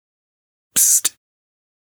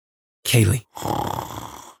Kaylee.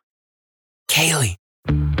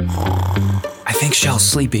 I think Shell's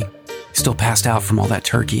sleeping. Still passed out from all that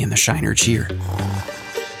turkey and the Shiner cheer.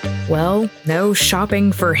 Well, no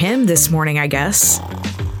shopping for him this morning, I guess.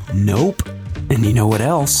 Nope. And you know what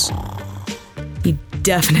else? He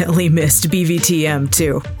definitely missed BVTM,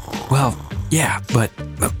 too. Well, yeah, but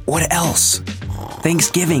what else?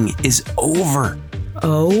 Thanksgiving is over.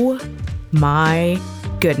 Oh my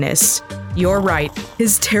goodness. You're right.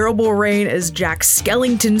 His terrible reign as Jack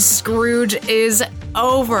Skellington Scrooge is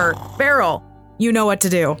over. Beryl, you know what to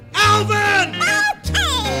do. Alvin!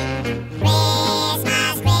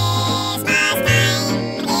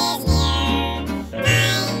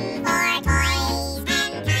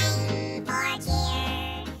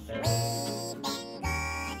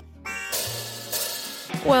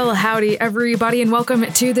 Well, howdy, everybody, and welcome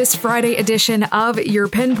to this Friday edition of your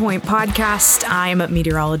PinPoint podcast. I'm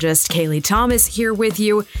meteorologist Kaylee Thomas here with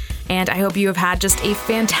you, and I hope you have had just a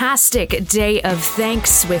fantastic day of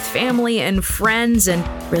thanks with family and friends and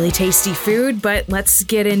really tasty food. But let's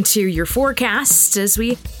get into your forecast as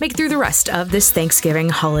we make through the rest of this Thanksgiving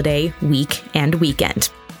holiday week and weekend.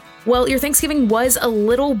 Well, your Thanksgiving was a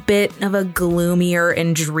little bit of a gloomier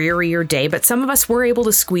and drearier day, but some of us were able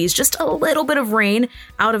to squeeze just a little bit of rain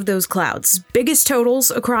out of those clouds. Biggest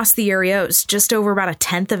totals across the area was just over about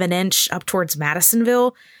 1/10 of an inch up towards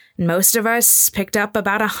Madisonville. And most of us picked up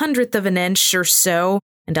about 1/100 of an inch or so,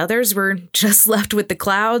 and others were just left with the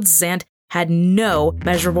clouds and had no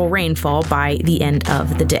measurable rainfall by the end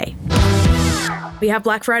of the day. We have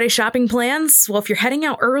Black Friday shopping plans. Well, if you're heading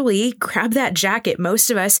out early, grab that jacket.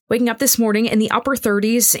 Most of us waking up this morning in the upper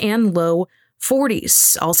 30s and low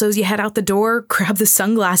 40s. Also, as you head out the door, grab the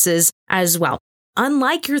sunglasses as well.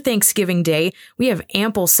 Unlike your Thanksgiving day, we have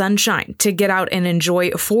ample sunshine to get out and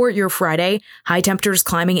enjoy for your Friday. High temperatures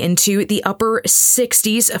climbing into the upper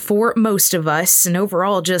 60s for most of us. And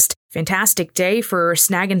overall, just fantastic day for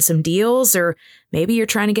snagging some deals, or maybe you're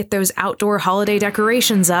trying to get those outdoor holiday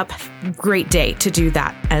decorations up. Great day to do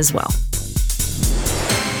that as well.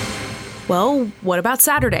 Well, what about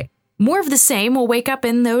Saturday? More of the same. We'll wake up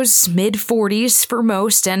in those mid-40s for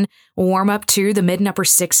most and warm up to the mid and upper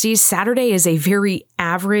 60s. Saturday is a very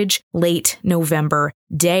average late November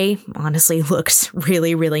day. Honestly, looks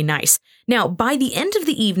really, really nice. Now, by the end of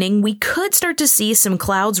the evening, we could start to see some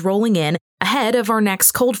clouds rolling in ahead of our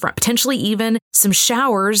next cold front, potentially even some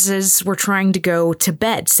showers as we're trying to go to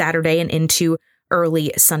bed Saturday and into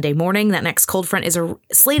early Sunday morning. That next cold front is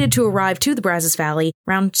slated to arrive to the Brazos Valley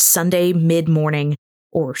around Sunday mid-morning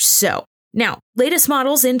or so. Now, latest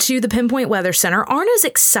models into the PinPoint Weather Center aren't as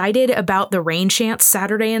excited about the rain chance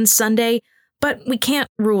Saturday and Sunday, but we can't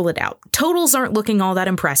rule it out. Totals aren't looking all that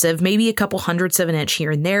impressive, maybe a couple 1/100ths of an inch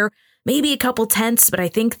here and there, maybe a couple 10ths, but I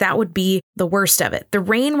think that would be the worst of it. The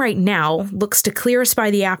rain right now looks to clear us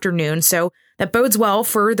by the afternoon, so that bodes well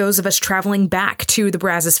for those of us traveling back to the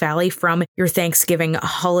Brazos Valley from your Thanksgiving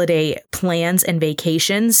holiday plans and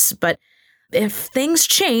vacations. But if things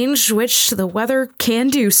change, which the weather can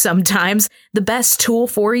do sometimes, the best tool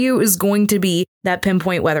for you is going to be that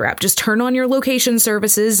PinPoint Weather app. Just turn on your location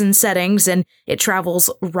services and settings, and it travels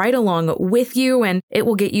right along with you, and it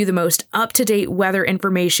will get you the most up-to-date weather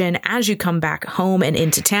information as you come back home and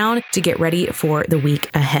into town to get ready for the week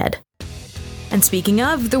ahead. And speaking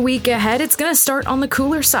of the week ahead, it's going to start on the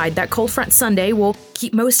cooler side. That cold front Sunday will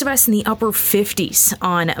keep most of us in the upper 50s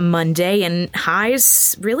on Monday, and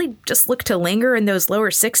highs really just look to linger in those lower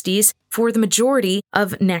 60s for the majority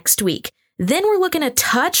of next week. Then we're looking a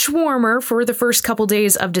touch warmer for the first couple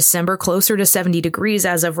days of December, closer to 70 degrees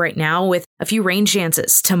as of right now, with a few rain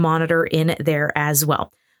chances to monitor in there as well.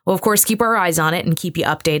 We'll, of course, keep our eyes on it and keep you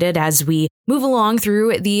updated as we move along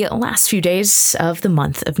through the last few days of the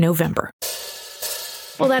month of November.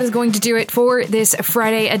 Well, that is going to do it for this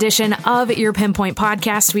Friday edition of your PinPoint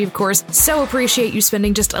podcast. We, of course, so appreciate you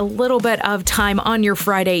spending just a little bit of time on your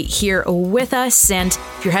Friday here with us. And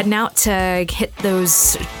if you're heading out to hit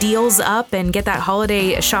those deals up and get that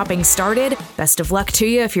holiday shopping started, best of luck to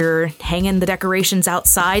you. If you're hanging the decorations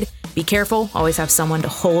outside, be careful. Always have someone to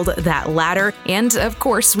hold that ladder. And, of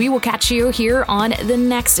course, we will catch you here on the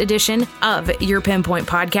next edition of your PinPoint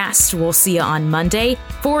podcast. We'll see you on Monday.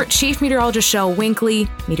 For Chief Meteorologist Shel Winkley,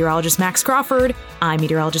 Meteorologist Max Crawford, I'm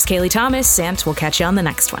Meteorologist Kaylee Thomas, and we'll catch you on the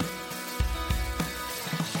next one.